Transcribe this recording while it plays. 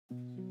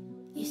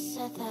You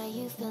said that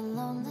you've been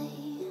lonely,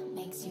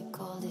 makes you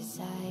cold as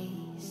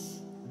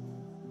ice.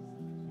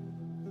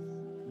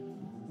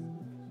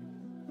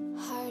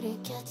 Hard to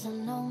get to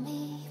know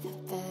me,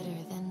 but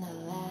better than the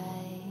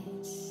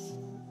lies.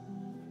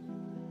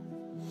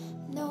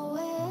 No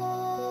way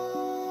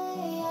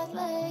I'd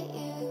let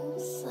you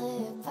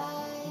slip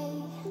by.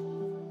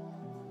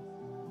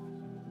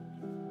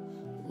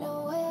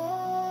 No way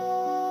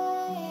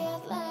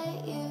I'd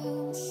let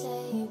you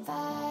say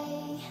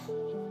bye.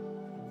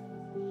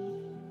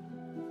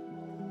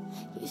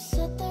 You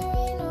said there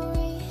ain't no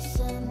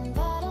reason,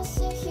 but I'll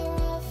sit here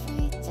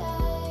every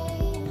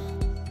day,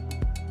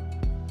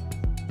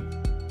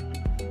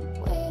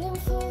 waiting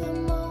for the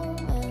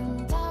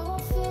moment I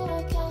won't feel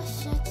like I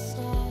should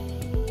stay.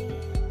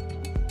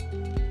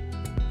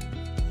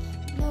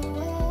 No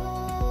way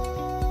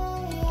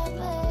I'd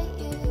let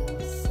you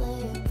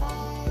slip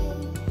by.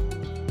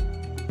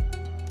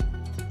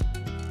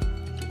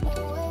 No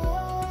way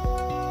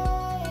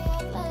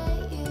I'd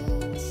let you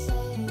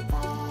say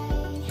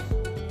bye.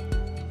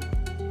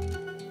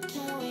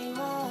 Can we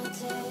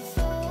watch it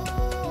fade,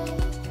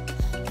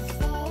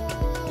 fade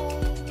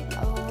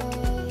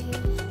away?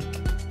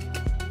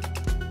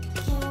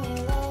 Can we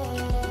let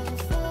it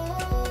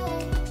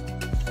fade,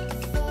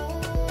 fade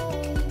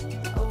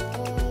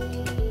away?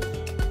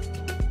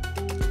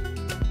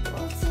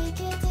 We'll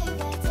take it day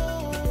by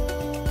day.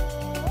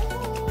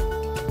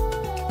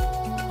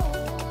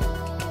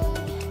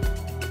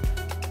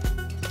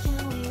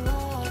 Can we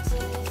watch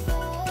it fade,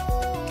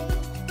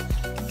 fade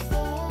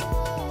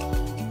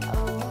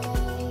away?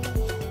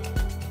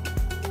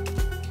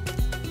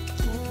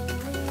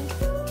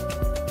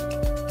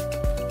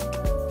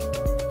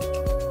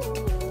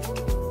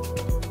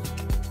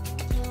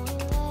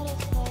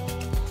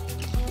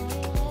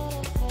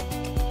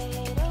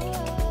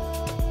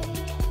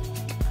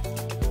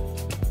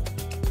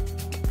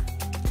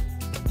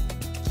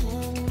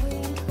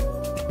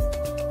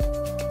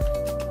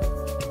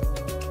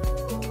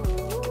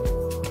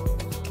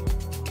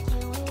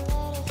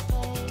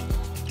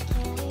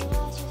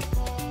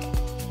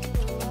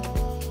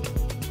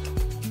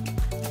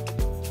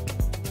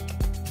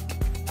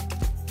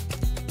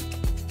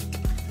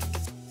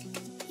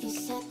 You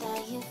said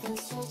that you've been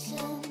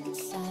searching,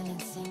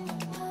 silencing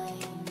your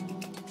mind,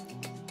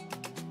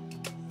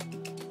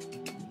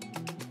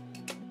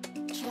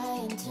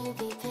 trying to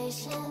be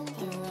patient,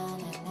 but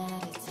running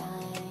out of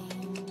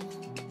time.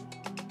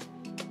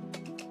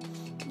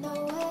 No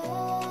way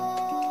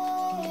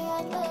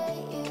I'd let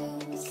you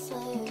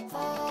slip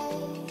by.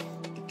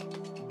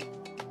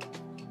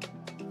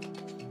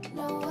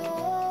 No way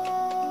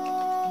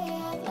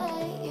I'd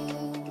let you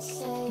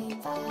say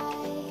bye.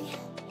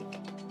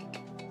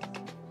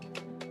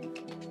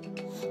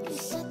 You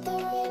said there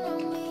ain't no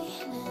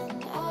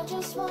meaning, I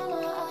just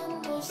wanna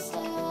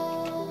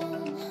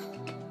understand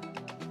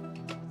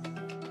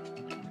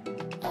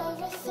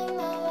everything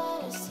that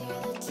led us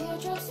here, the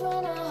teardrops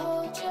when I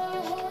hold your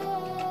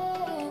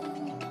hand.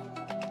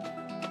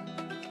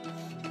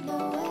 No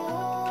way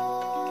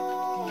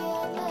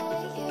I'd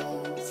let you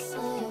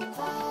slip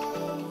by.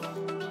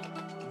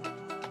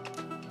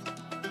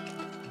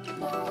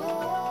 No way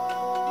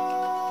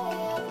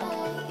I'd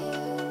let you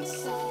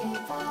say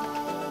bye.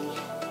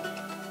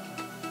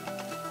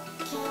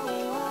 Can we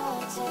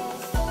watch it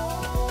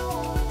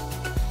fade,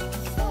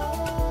 fade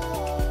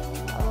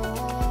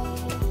away?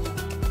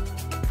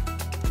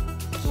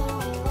 Can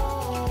we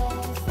let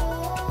it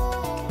fade,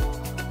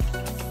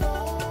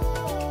 fade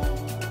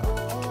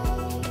away?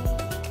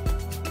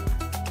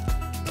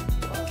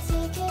 We'll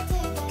take it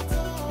day by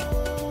day.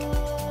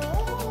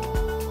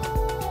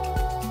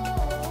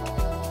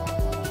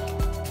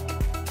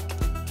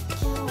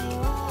 Can we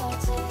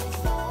watch it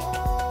fade,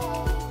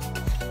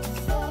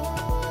 fade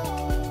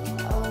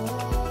away?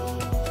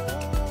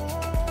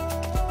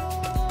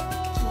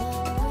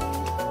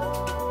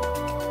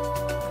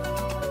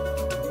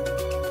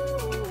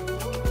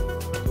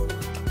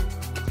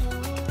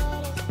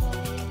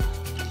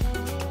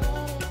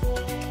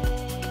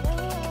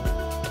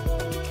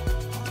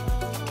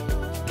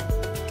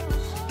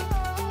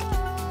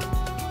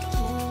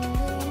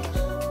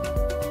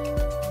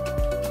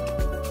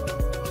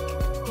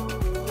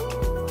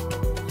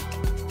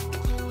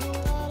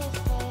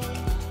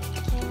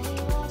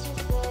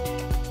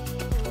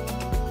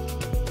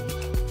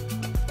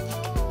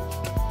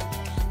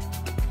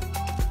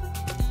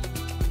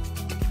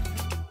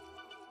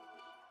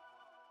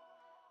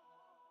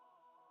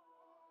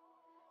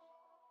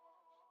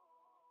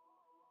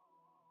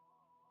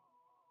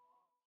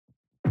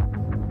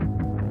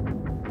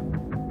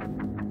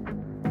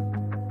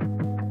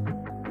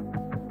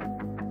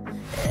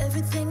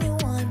 Everything you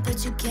want,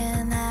 but you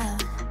can't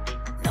have.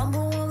 Number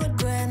one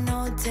regret,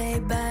 no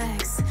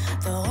takebacks.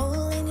 The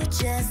hole in your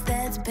chest,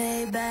 that's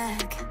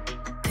payback.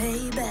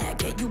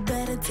 Payback, yeah, you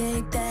better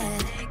take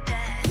that.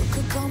 You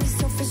could call me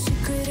selfish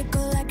and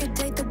critical, I could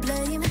take the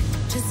blame.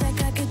 Just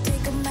like I could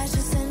take a match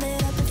and send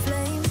it up in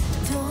flames.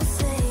 Don't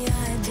say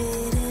I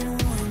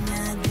didn't want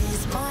ya,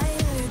 this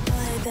might hurt,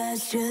 but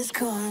that's just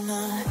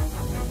karma.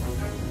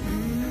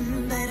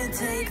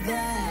 take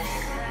that.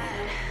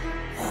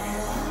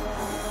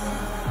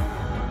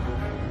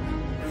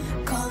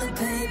 Call it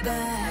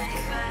payback.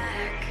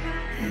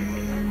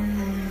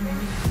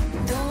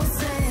 Don't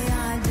say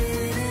I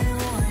didn't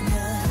warn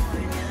ya.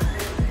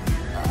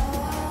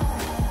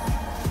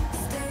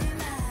 Stay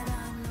mad, I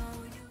know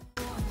you.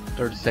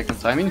 30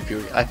 seconds, I'm in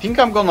fury. I think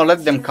I'm gonna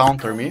let them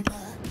counter me.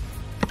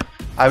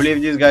 I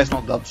believe this guy's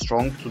not that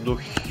strong to do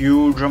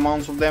huge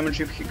amounts of damage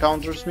if he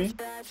counters me.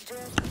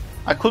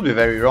 I could be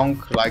very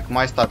wrong, like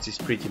my stats is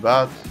pretty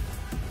bad.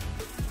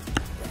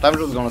 But I'm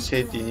just gonna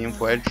sit in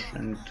info edge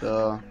and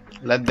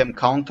let them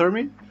counter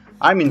me.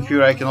 I'm in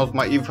fury, I cannot,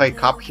 if I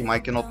cap him, I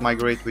cannot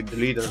migrate with the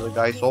leader, the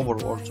guy's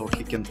overlord, so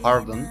he can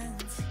pardon.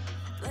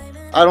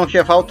 I don't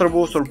have outer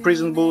boost or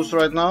prison boost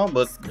right now,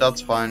 but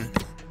that's fine.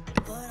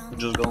 I'm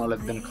just gonna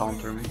let them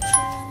counter me.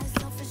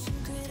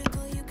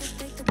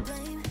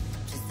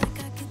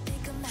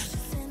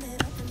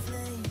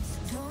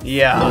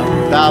 Yeah,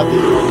 that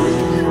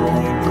is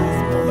wrong.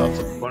 That's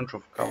a bunch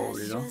of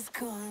cavalry, though.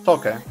 It's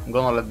okay, I'm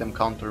gonna let them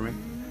counter me.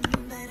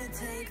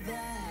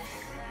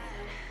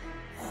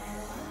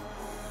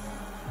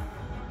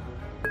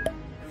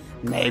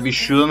 Maybe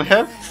shouldn't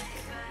have.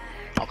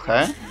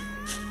 Okay.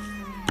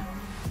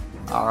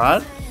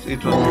 Alright,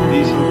 it was a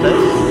decent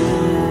test.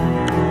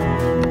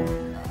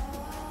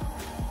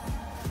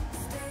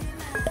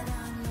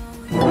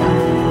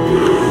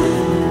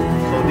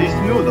 So this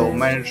noodle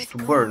managed to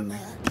burn me.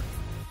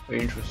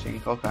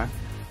 Interesting, okay.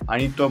 I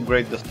need to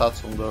upgrade the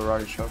stats on the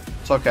rally shot.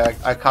 It's okay,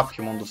 I capped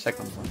him on the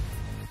second one.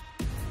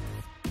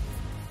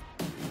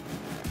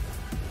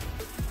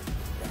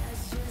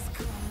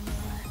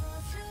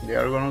 They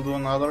are gonna do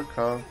another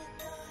cap.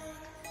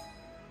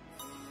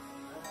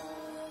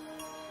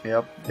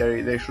 Yep,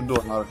 they should do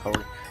another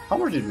cover. How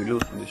much did we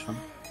lose on this one?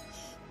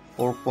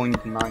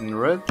 4.9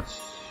 reds.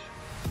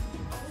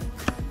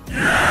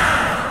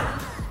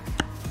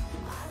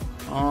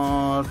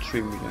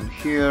 3 million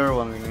here,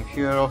 1 million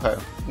here. Okay,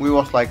 we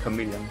lost like 1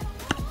 million.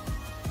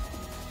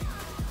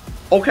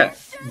 Okay,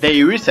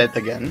 they reset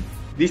again.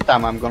 This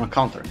time I'm gonna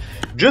counter.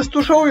 Just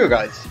to show you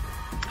guys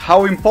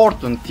how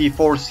important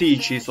T4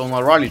 siege is on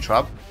a rally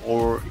trap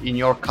or in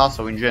your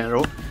castle in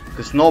general,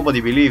 because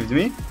nobody believed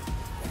me.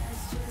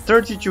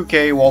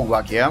 32k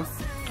walkback, yeah.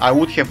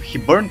 He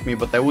burned me,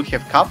 but I would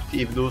have capped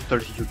if those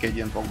 32k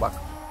didn't walk back.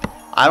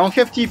 I don't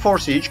have T4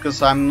 siege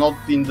because I'm not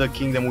in the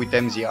kingdom with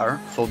MZR,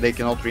 so they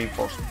cannot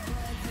reinforce me.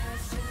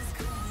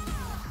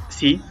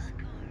 See,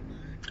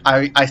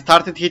 I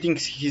started hitting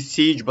his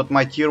siege, but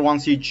my tier 1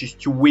 siege is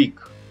too weak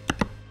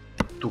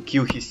to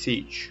kill his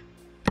siege.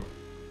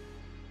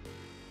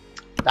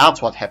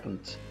 That's what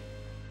happened.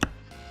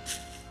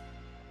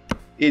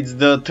 It's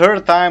the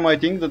third time I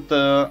think that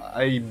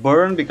I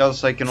burn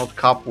because I cannot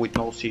cap with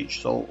no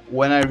siege. So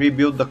when I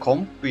rebuild the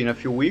comp in a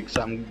few weeks,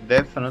 I'm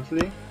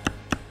definitely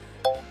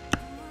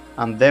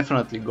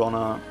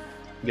gonna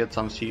get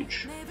some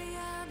siege.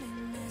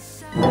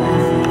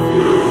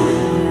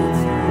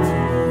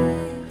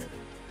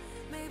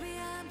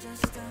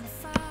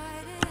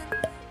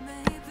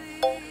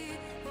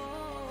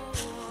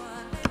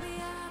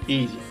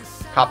 Easy.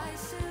 Cap.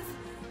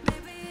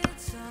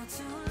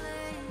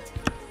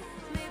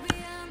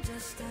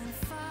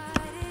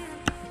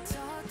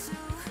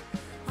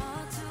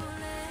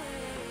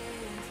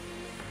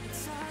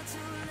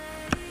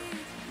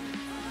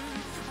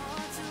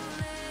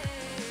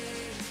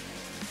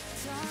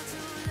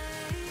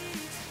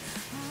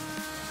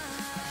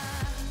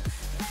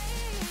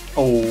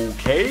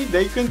 Okay,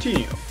 they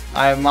continue.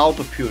 I am out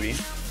of fury.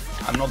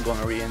 I'm not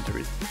gonna re-enter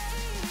it.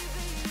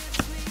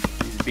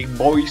 This big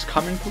boy is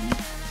coming for me.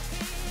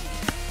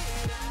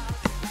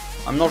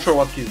 I'm not sure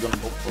what he's gonna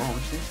go for,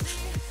 honestly.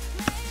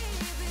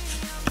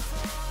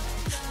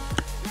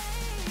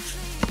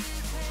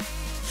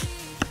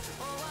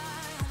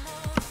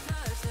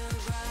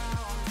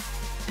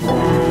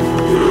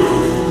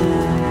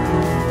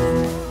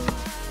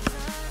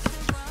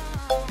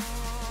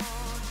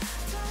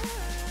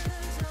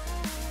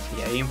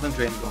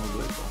 Infantry ain't gonna do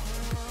it though.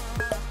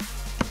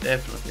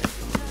 Definitely ain't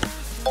gonna do it.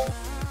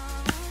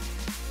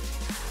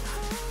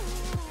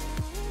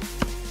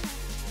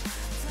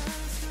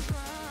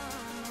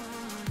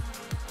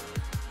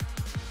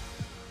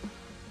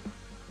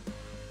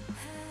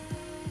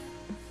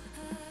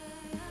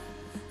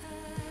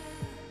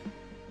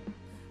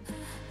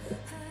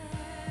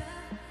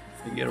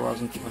 The gear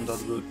wasn't even that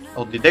good.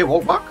 Oh, did they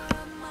walk back?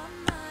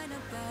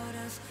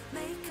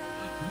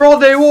 Bro,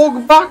 they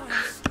walk back!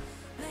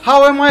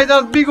 How am I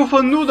that big of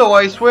a noodle,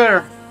 I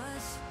swear?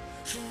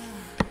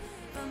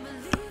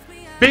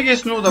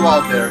 Biggest noodle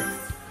out there.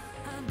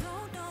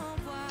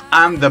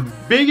 I'm the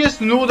biggest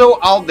noodle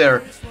out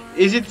there.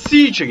 Is it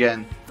siege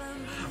again?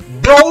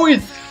 Bro,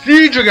 it's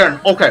siege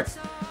again. Okay.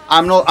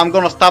 I'm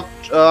gonna stop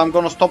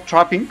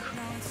trapping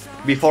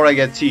before I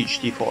get siege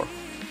T4.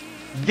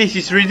 This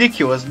is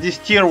ridiculous. This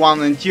tier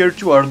 1 and tier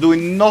 2 are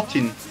doing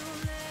nothing.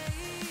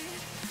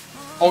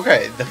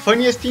 Okay, the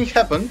funniest thing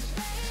happened.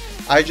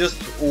 I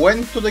just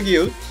went to the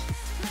guild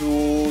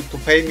to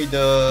pay me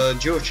the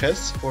geo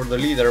chest for the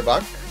leader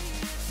back,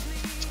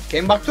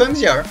 Came back to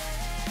MZR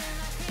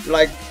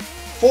like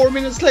 4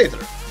 minutes later.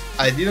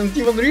 I didn't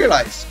even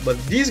realize, but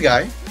this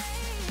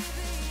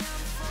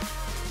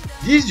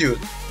dude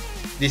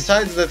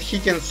decides that he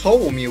can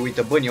solo me with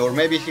a bunny, or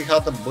maybe he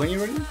had a bunny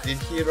ready. Did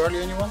he rally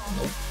anyone?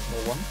 No, no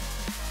one.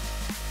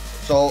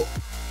 So,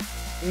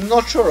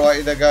 not sure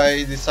why the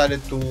guy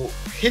decided to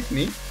hit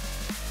me,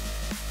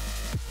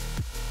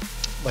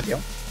 but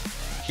yeah,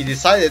 he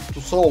decided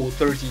to solo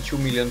 32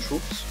 million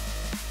troops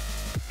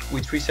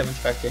with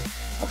 375k.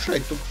 Actually, I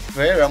took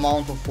fair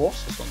amount of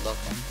losses on that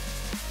one.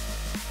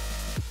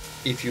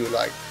 If you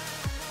like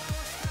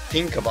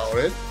think about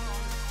it.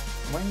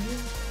 Am I in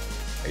here?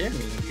 I am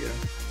in here.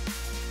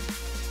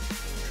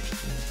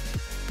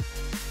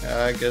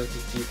 I guess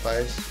the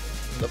T5s,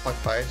 the Pack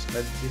 5s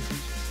made the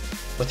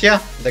difference. But yeah,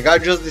 the guy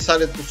just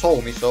decided to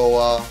solo me,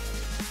 so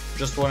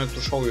just wanted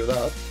to show you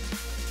that.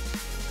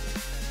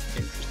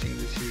 Interesting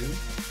decision.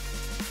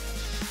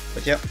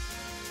 But yeah.